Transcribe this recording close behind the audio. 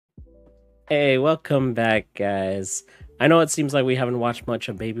Hey, welcome back, guys. I know it seems like we haven't watched much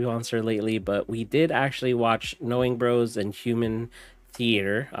of BabyMonster lately, but we did actually watch Knowing Bros and Human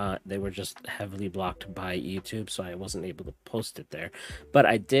Theater. They were just heavily blocked by YouTube, so I wasn't able to post it there. But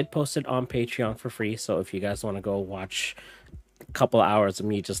I did post it on Patreon for free, so if you guys want to go watch a couple hours of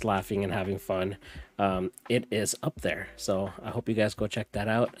me just laughing and having fun, it is up there. So I hope you guys go check that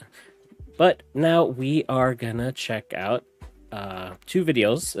out. But now we are gonna check out two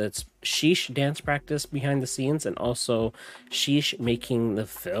videos. It's Sheesh dance practice behind the scenes and also Sheesh making the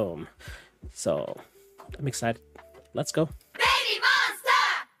film. So I'm excited. Let's go. Baby Monster!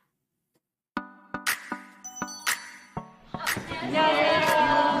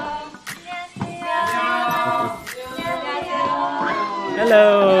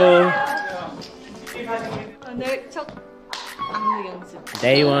 Hello. 오늘 첫 안무 연습.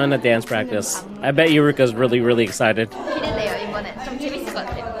 Day one of dance practice. I bet Eureka's really excited. 기대돼요 이번에. 좀 재밌을 것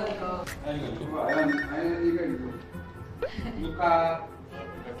같아요.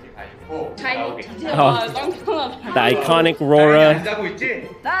 Oh, the iconic Rora,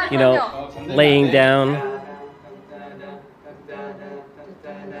 you know, laying down.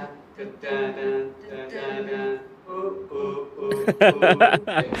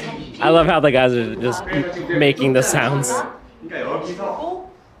 I love how the guys are just making the sounds.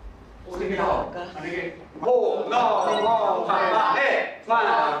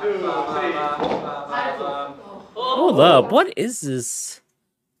 Hold up, what is this?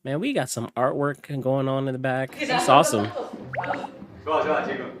 Man, we got some artwork going on in the back. It's awesome.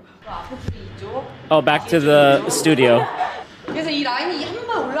 Oh, back to the studio. 그래서 이 라인이 한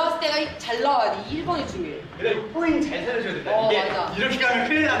번 올라왔을 때가 잘 나와야 돼. 1번이 중요해. 근데 포인트 잘 살려줘야 된다. 어, 이게 맞아. 이렇게 가면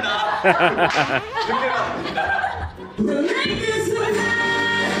큰일 난다. 이렇게 가면 안 된다.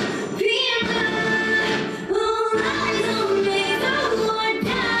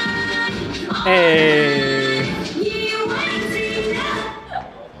 Hey.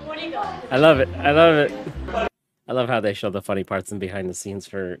 I love it. I love it. I love how they show the funny parts and behind the scenes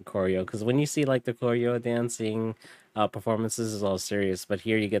for choreo. Because when you see like the choreo dancing performances is all serious, but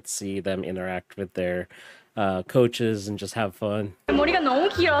here you get to see them interact with their coaches and just have fun. 머리가 너무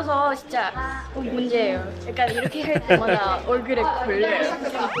길어서 진짜 문제예요. 약간 이렇게 할 때마다 얼굴에 걸려요.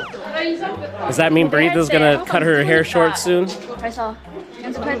 Does that mean Breatha's gonna cut her hair short soon? 그래서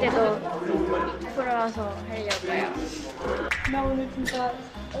연습할 때도 풀어서 하려고요. 나 오늘 진짜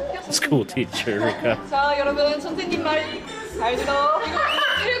School teacher, Rika. 자, 여러분 선생님 말 잘 들어.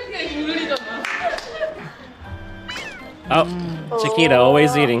 이렇게 눌리잖아. Oh, Chiquita,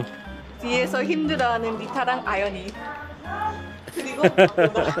 always eating. 뒤에서 힘들어하는 리타랑 아연이. 그리고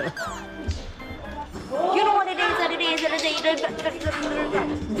You know what it is,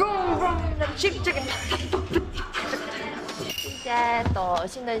 이제 또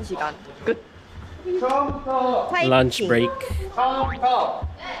쉬는 시간 끝. 처음부터 Lunch break. 처음부터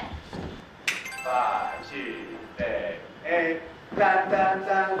 5, 6, 7, 8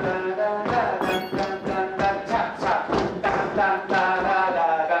 딴딴딴딴딴딴딴딴딴딴 차차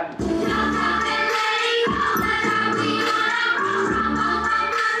딴딴따라라란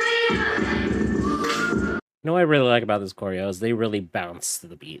You know what I really like about this choreo is they really bounce to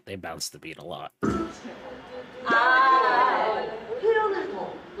the beat. They bounce the beat a lot. 아 표현을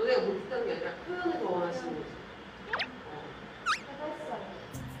더 너네가 못했다는 게 아니라 표현을 더 원하시는 거지.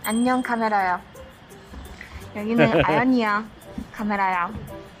 안녕 카메라야. 여기는 아연이야. 카메라야.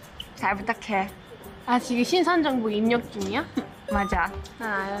 잘 부탁해. 아, 지금 신선 정보 입력 중이야? 맞아. 아,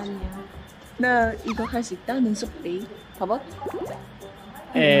 아연이야. 너 이거 할 수 있다? 눈썹 베이. 봐봐.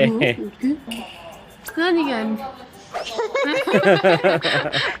 Hey. 그런 얘기 아닌데.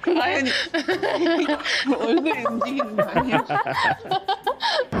 아연이 얼굴이 움직이는 거 아니야?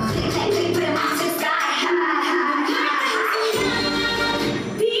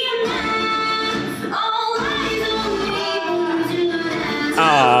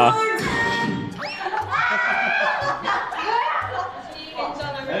 Aww.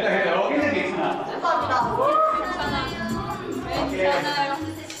 여기는 괜찮아.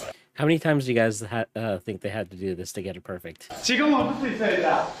 How many times do you guys think they had to do this to get it perfect? 지금은 어쩔 수 있어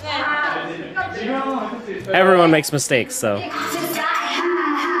얘들아. 지금은 어쩔 수 있어. Everyone makes mistakes, so.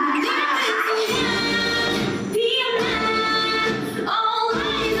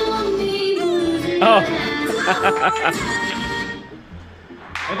 Oh.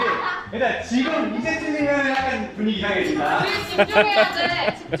 얘들아 지금 이제쯤이면 약간 분위기 이상해진다. 집중해야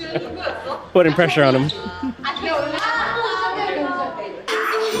돼. 집중 누구였어? Putting pressure on him.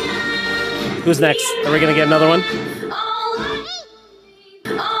 Who's next? Are we gonna get another one?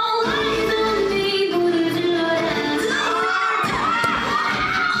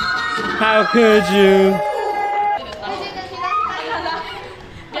 How could you?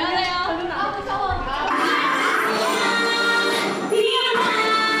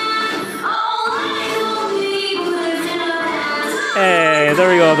 Hey, there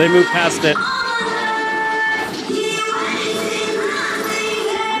we go. They moved past it.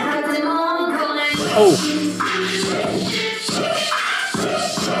 Oh.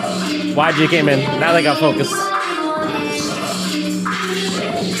 YG came in. Now they got focused.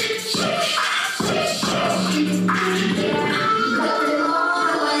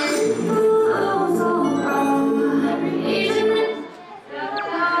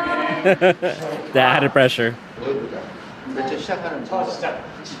 The added pressure. 먼저 시작하는 거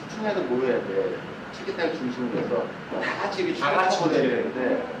집중해도 모여야 돼. 티켓타를 중심으로 해서 다 같이 이렇게 다 같이 보내야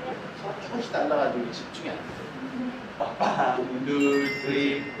되는데 조금씩 달라가지고 집중이 안 돼. 1,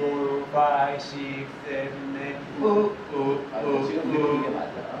 2, 3, 4, 5, 6, 7, 8 지금 이게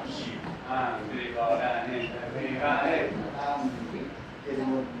맞아.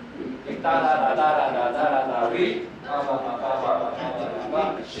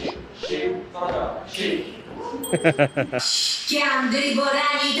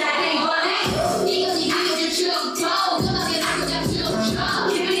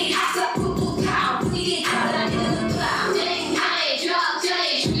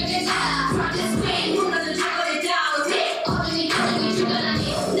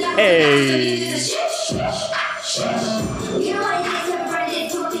 Hey.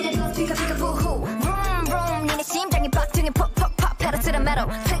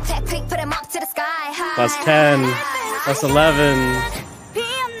 Plus 10. Plus 11.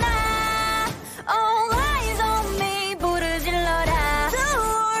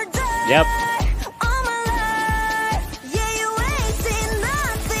 Yep.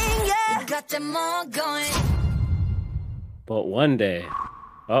 But one day,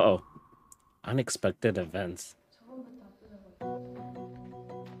 uh-oh, unexpected events.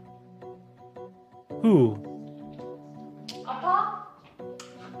 Who? 아파?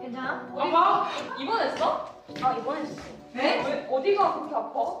 괜찮아? 아파? 입원했어? 아 입원했어. 네? 왜? 어디가 그렇게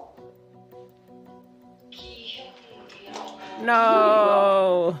아파?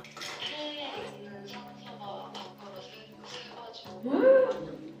 No.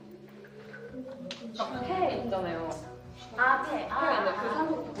 폐 있잖아요. 아 네. 폐가 있는데 그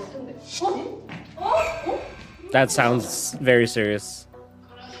상태로 볼 텐데. That sounds very serious.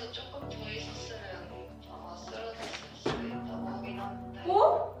 그래서 조금 더 있었으면 아마 쓰러졌을 수 있다고 하긴 하는데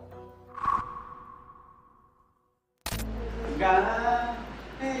어?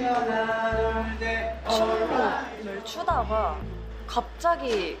 를 추다가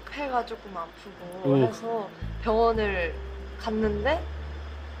갑자기 폐가 조금 아프고 오. 해서 병원을 갔는데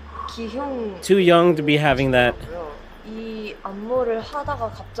기흉 Too young to be having that. 이 안무를 하다가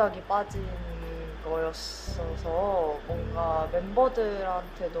갑자기 빠진 거였어서 뭔가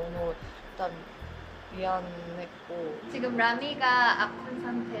멤버들한테 너무 일단 미안했고 지금 라미가 아픈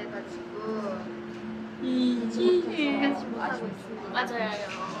상태여가지고 같이 못하고 있습니다. 맞아요.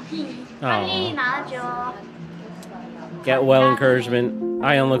 빨리 Oh. 나아져. Get well encouragement.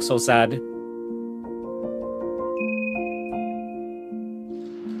 Ion looks so sad.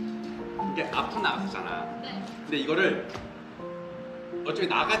 이게 앞으로 나갔잖아. 근데 이거를 어차피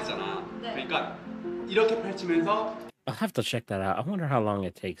나갔잖아. 그러니까 이렇게 펼치면서 I'll have to check that out. I wonder how long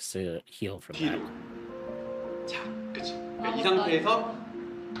it takes to heal from 뒤로. that. 자, 그치. 그러니까 이 상태에서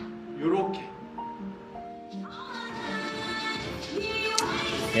요렇게.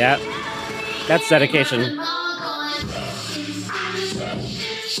 Yeah. That's dedication.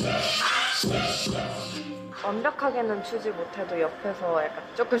 완벽하게는 추지 못해도 옆에서 약간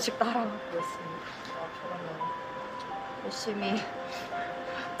조금씩 따라가고 있습니다. 그러면 열심히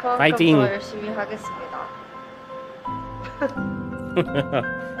그만큼 파이팅! 더 열심히 하겠습니다.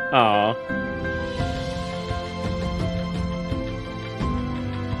 Aw.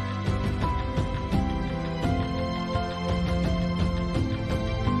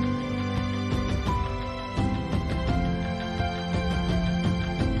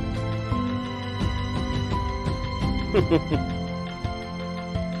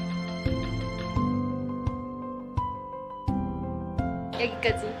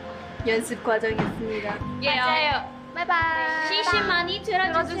 여기까지 연습 과정이었습니다. 맞아요. 바이바이. 시시 많이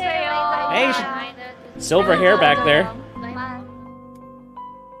들어주세요. Hey, silver hair back there.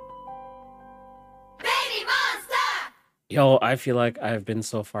 Yo, I feel like I've been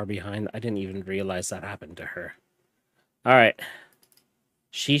so far behind. I didn't even realize that happened to her. All right.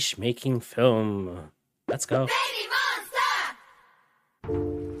 Sheesh making film. Let's go.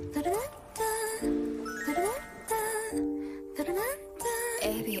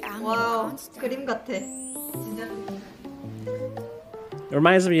 AB 와우, 그림 같아. It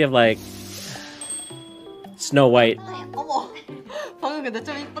reminds me of like Snow White, 어머, 방금 근데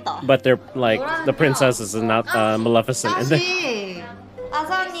좀 이쁘다. but they're like the princesses and not Maleficent. And then, 다시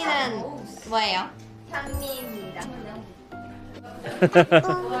아사 언니는 뭐예요? 현미입니다.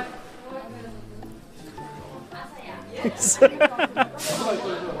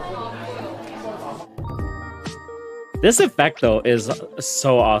 this effect though is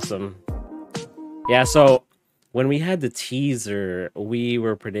so awesome. Yeah, so when we had the teaser, we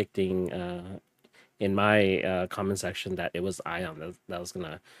were predicting in my comment section that it was Ion that was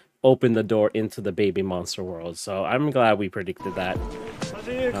gonna open the door into the BabyMonster world. So I'm glad we predicted that.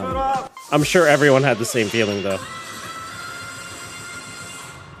 I'm sure everyone had the same feeling though.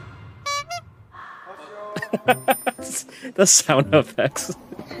 The sound effects.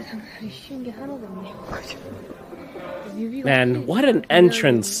 Man, what an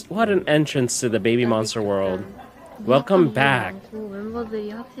entrance! What an entrance to the BabyMonster world. Welcome back.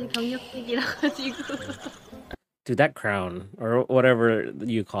 Dude, that crown, or whatever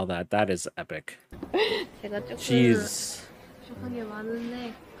you call that, that is epic. Jeez.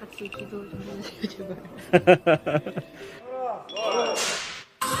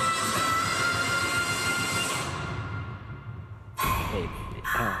 Hey,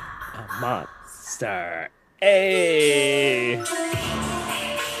 a monster. Hey!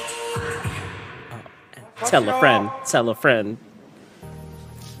 Tell a friend, tell a friend.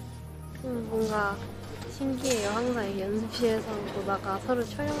 뭔가 신기해요. 항상 연습실에서 보다가 서로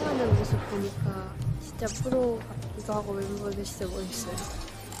촬영하는 모습 보니까 진짜 프로 같기도 하고 멤버들 진짜 멋있어요.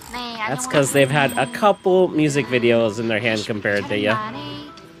 That's because they've had a couple music videos in their hand compared to you.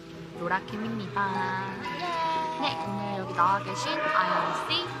 로라킴입니다. 네, 오늘 여기 나와 계신 아연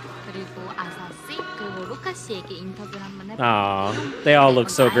씨, 그리고 아사 씨, 그리고 루카 씨에게 인터뷰를 한번 해볼게요. Aw, they all look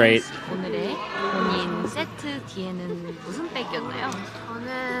so great. 오늘의 본인 세트 뒤에는 무슨 백이었나요?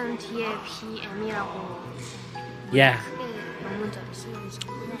 저는 뒤에 BM이라고 Yeah. 크게 명문자를 쓰고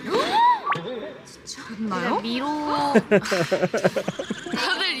있었고요. 정말요? 미로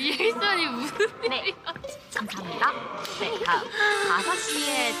다들 리액션이 무슨 일이야? 감사합니다. 네, 다음 아사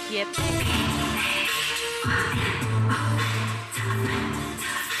씨의 뒤에 백.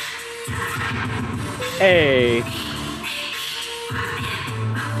 Hey.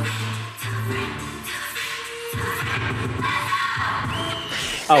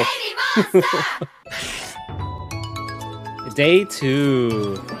 Oh. Day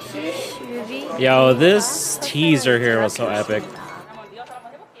 2. Yo, this teaser here was so epic.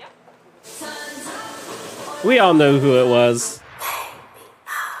 We all know who it was.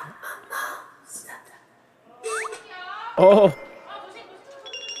 Oh.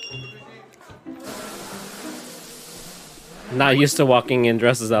 Not used to walking in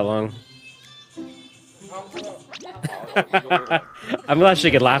dresses that long. I'm glad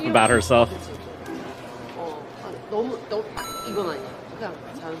she could laugh about herself.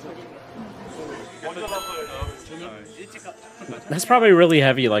 That's probably really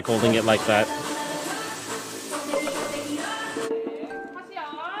heavy, like holding it like that.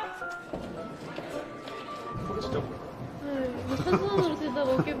 손으로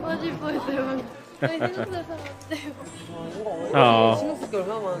들다가 어깨 빠질 뻔했어요. 아니 생각보다 안 돼요. Oh.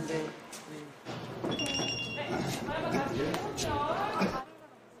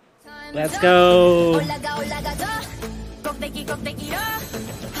 Let's go.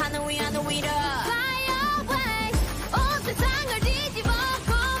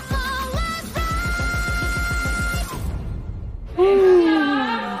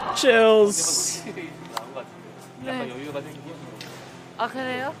 Chills. 네. 아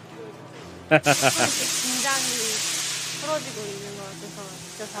그래요? 긴장이 풀어지고 있는 것 같아서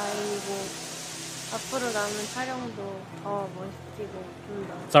진짜 다행이고 앞으로 남은 촬영도 더 멋지고 좀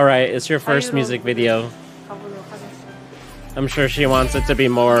더 It's alright, it's your first music video. 가보도록 하겠습니다. I'm sure she wants it to be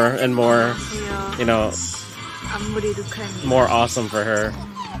more and more, you know, 아무리 루카님. more awesome for her.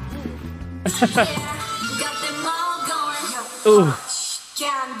 Ooh.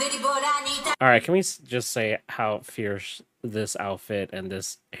 Alright, can we just say how fierce this outfit and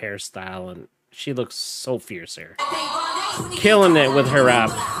this hairstyle, and she looks so fierce here. Killing it with her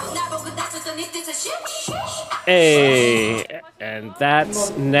rap. Hey, and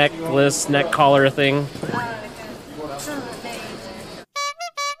that's necklace, neck collar thing.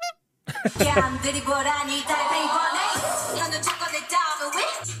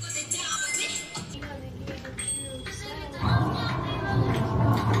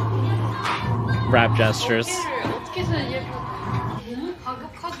 Rap gestures.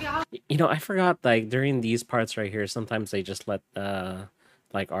 You know, I forgot, like, during these parts right here, sometimes they just let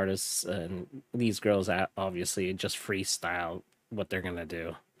like artists and these girls obviously just freestyle what they're gonna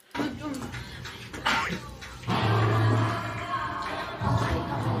do.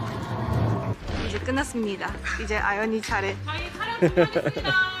 이제 끝났습니다. 이제 아연이 차례.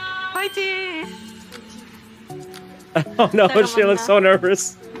 화이팅! Oh no, she looks so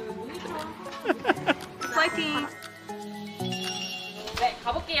nervous. 화이팅! 네,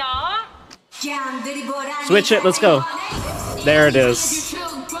 가볼게요. Switch it, let's go. There it is.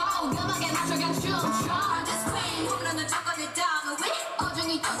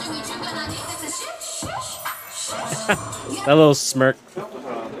 That little smirk.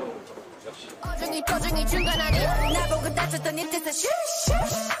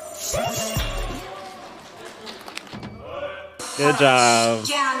 Good job.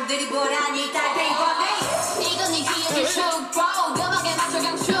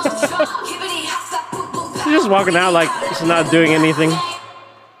 She's just walking out like she's not doing anything.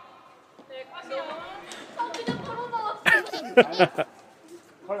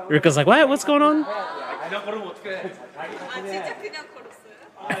 Rika's like, what? What's going on?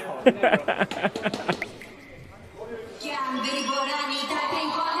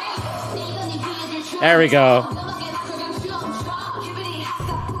 There we go.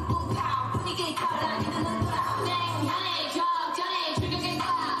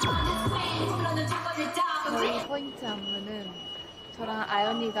 포인트 안무는 저랑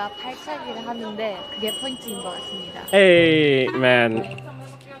아연이가 팔차기를 하는데 그게 포인트인 것 같습니다. Hey, man.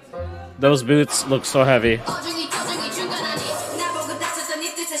 Those boots look so heavy.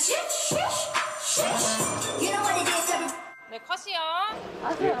 네, 컷이요.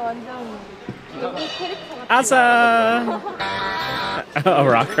 아세요 완전 여기 캐릭터 같은 Asa! A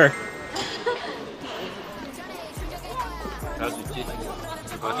rocker. 아니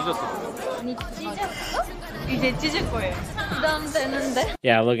찢었어? 이제 찢을 거예요. 부담 되는데?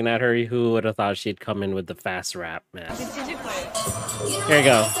 Yeah, looking at her, who would have thought she'd come in with the fast rap, man. 이제 찢을 거예요. Here you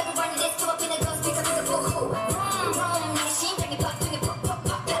go.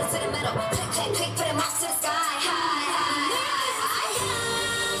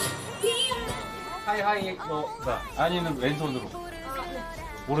 하이하이 아니는 왼손으로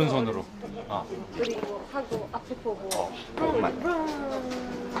오른손으로 그리고 하고 앞에 보고.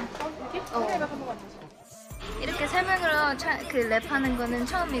 이렇게 세 명으로 그 랩하는 거는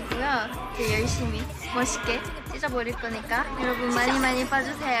처음이고요. 이제 열심히 멋있게 찢어버릴 거니까 여러분 많이 많이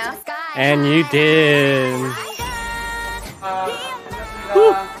봐주세요. And you did.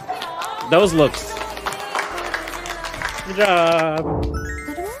 Whew. Those looks. Good job.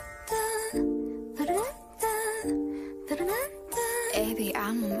 Baby,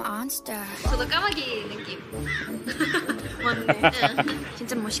 I'm a monster. 저도 까마귀 느낌. 맞네.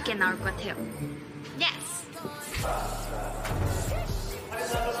 진짜 멋있게 나올 것 같아요. Yes.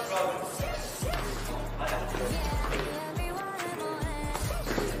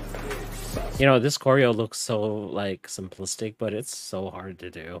 You know, this choreo looks so like simplistic, but it's so hard to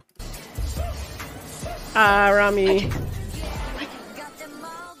do. Ah, Rami.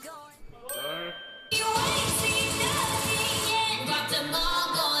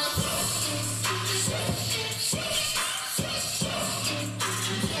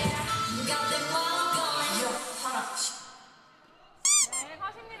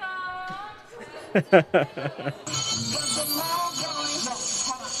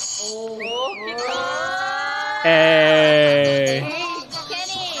 Hey.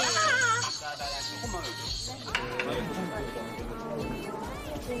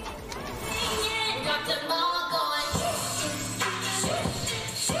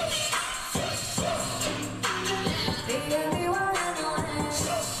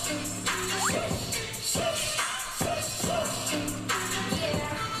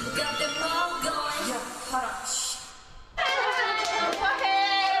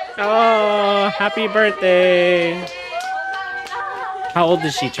 Oh, happy birthday. How old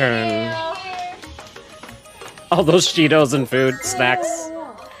does she turn? All those Cheetos and food snacks.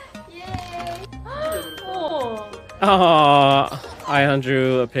 Oh, Ion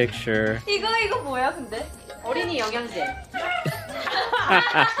drew a picture. 이거 뭐야 근데? 어린이 영양제.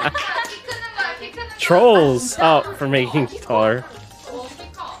 Trolls. Oh, for making taller.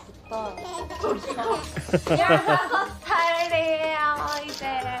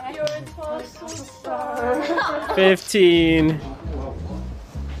 15.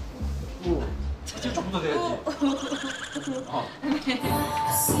 조금 더 돼야지.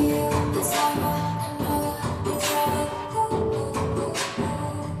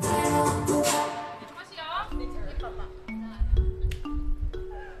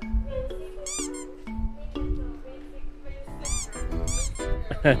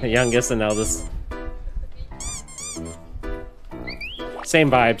 Youngest and eldest. Same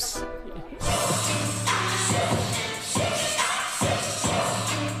vibes.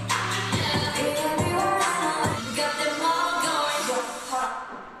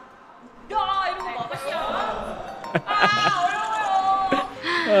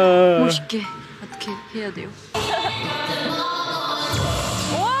 멋있게 어떻게 해야 돼요?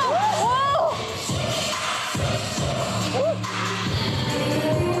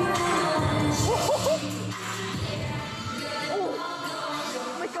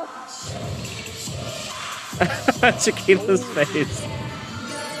 Chiquita's face. Oh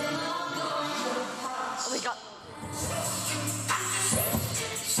my god.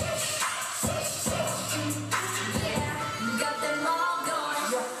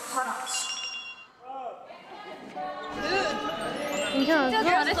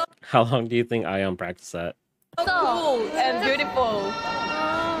 괜찮았어? How long do you think Ion practiced that? Cool and beautiful.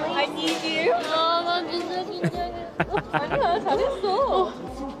 I need you. 나 진짜 긴장했어. 아니야, 잘했어.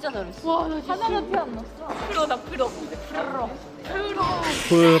 진짜 잘했어. 와, 나 진짜 하나도 피 안 났어. 프로다 프로.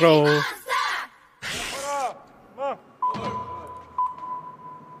 Puro.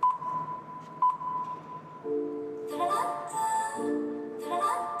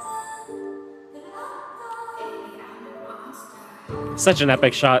 Such an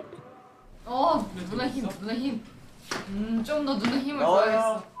epic shot. 누나 힘, 누나 힘. 좀 더 누나 힘을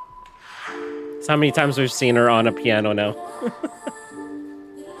더했어. It's how many times we've seen her on a piano now.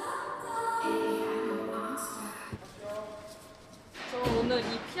 저 오늘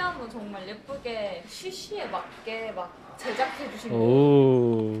이 피아노 정말 예쁘게 쉬쉬에 맞게 막 제작해 주신 거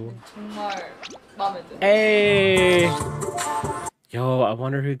Ooh. 정말 마음에 들어요. Hey. Yo, I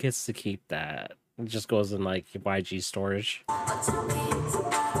wonder who gets to keep that. It just goes in like YG storage.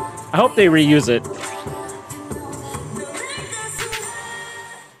 I hope they reuse it.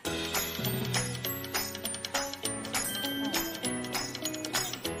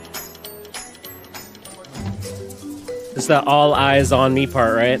 It's the all eyes on me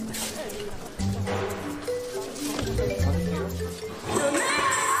part, right?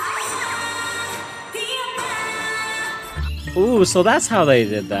 Ooh, so that's how they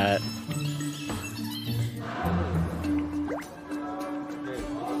did that.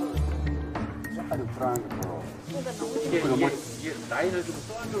 나이를 좀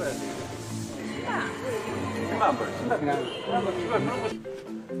써줘야 돼. 힘 안 벌. 그냥 그런 거 그런 거.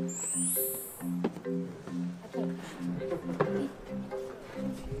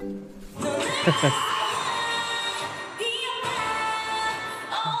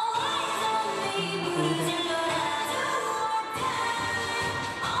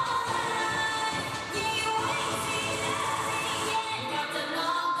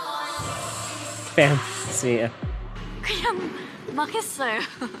 Fancy. 그냥 막 했어요.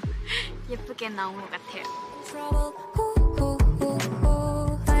 예쁘게 나온 것 같아요.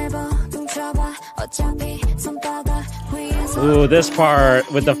 Ooh, this part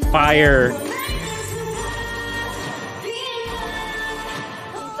with the fire.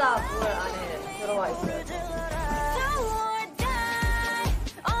 진짜 물 안에 들어와 있어요.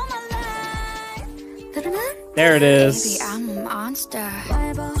 There it is. I'm a monster.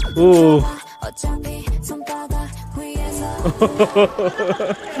 Ooh.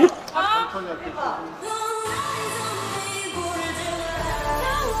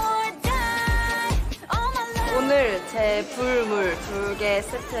 오늘 제 불물 2개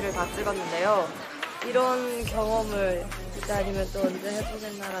세트를 다 찍었는데요. 이런 경험을 이제 아니면 또 언제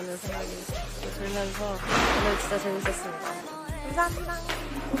해보겠나라는 생각이 들면서 오늘 진짜 재밌었습니다. 감사합니다.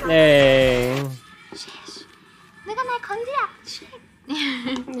 Hey. 누가 날 건드려.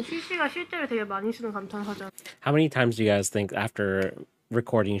 근데 쉬쉬가 실제로 되게 많이 쓰는 감탄사죠. How many times do you guys think after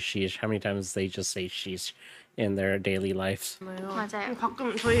recording Sheesh, how many times they just say Sheesh in their daily lives? 맞아요.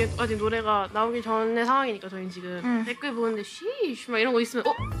 가끔 저희 아직 노래가 나오기 전의 상황이니까 저희는 지금 댓글 보는데 쉬쉬 막 이런 거 있으면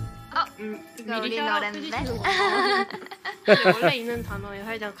이거 우리 미리 노래인데? 샤워 해주시는 거구나. 근데 원래 있는 단어에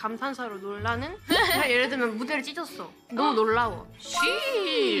살짝 감탄사로 놀라는 예를 들면 무대를 찢었어. 너무 놀라워.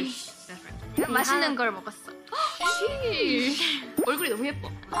 쉬쉬. 맛있는 걸 먹었어. 쉬쉬. 얼굴이 너무 예뻐.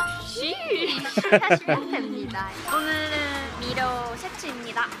 쉬쉬. 하시면 됩니다. 오늘은 미러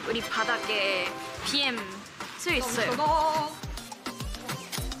셔츠입니다. 우리 바닥에 BM 수 있어요.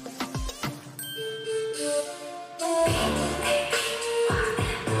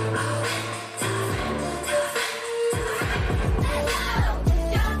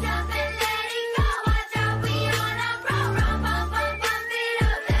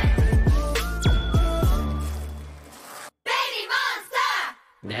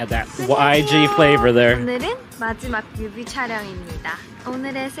 They had that YG flavor there. 오늘은 마지막 뮤비 촬영입니다.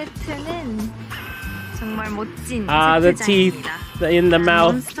 오늘의 세트는 정말 멋진 the teeth 세트장입니다. in the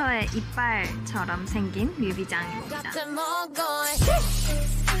mouth. 몬스터의 이빨처럼 생긴 뮤비장입니다.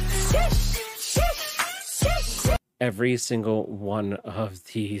 Every single one of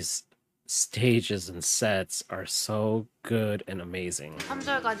these stages and sets are so good and amazing.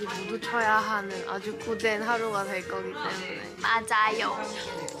 3절까지 모두 쳐야 하는 아주 고된 하루가 될 거기 때문에 맞아요.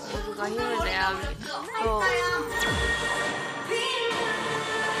 모두가 힘을 내야 합니다. 또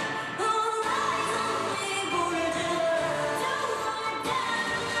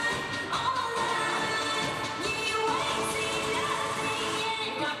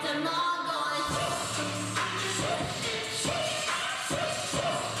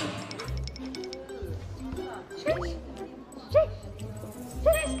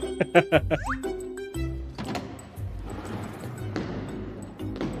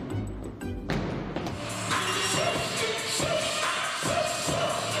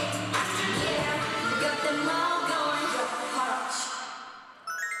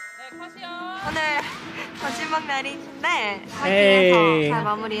오늘 마지막 날인데 에이. 화이팅해서 잘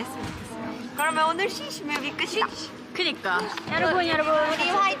마무리했으면 좋겠어요. 그러면 오늘 시시 뮤비 끝이다. 그니까 여러분 우리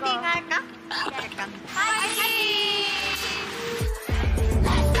화이팅 할까? 약간 화이팅!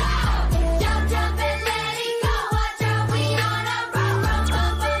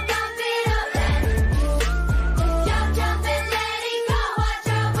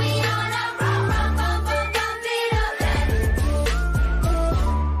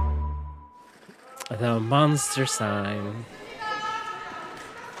 The monster sign.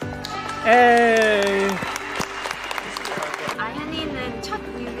 Hey! 아현이는 첫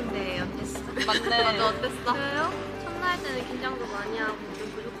뮤비인데 어땠어? 맞네. 너도 어땠어? 저요? 첫날 때는 긴장도 많이 하고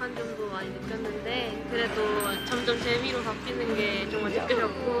좀 부족한 점도 많이 느꼈는데 그래도 점점 재미로 바뀌는 게 정말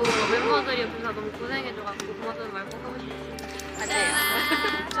느껴졌고 멤버들이 옆에서 너무 고생해줘갖고 고맙다는 말 꼭 하고 싶었어요.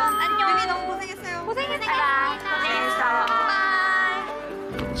 맞아요. 전 안녕. 뮤비 너무 고생했어요. 고생했어요.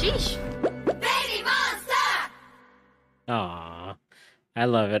 Sheesh. Aw, I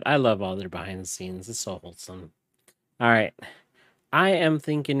love it. I love all their behind the scenes. It's so wholesome. All right. I am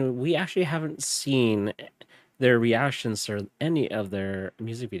thinking we actually haven't seen their reactions to any of their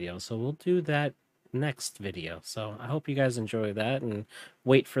music videos, so we'll do that next video. So I hope you guys enjoy that and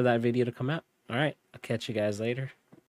wait for that video to come out. All right. I'll catch you guys later.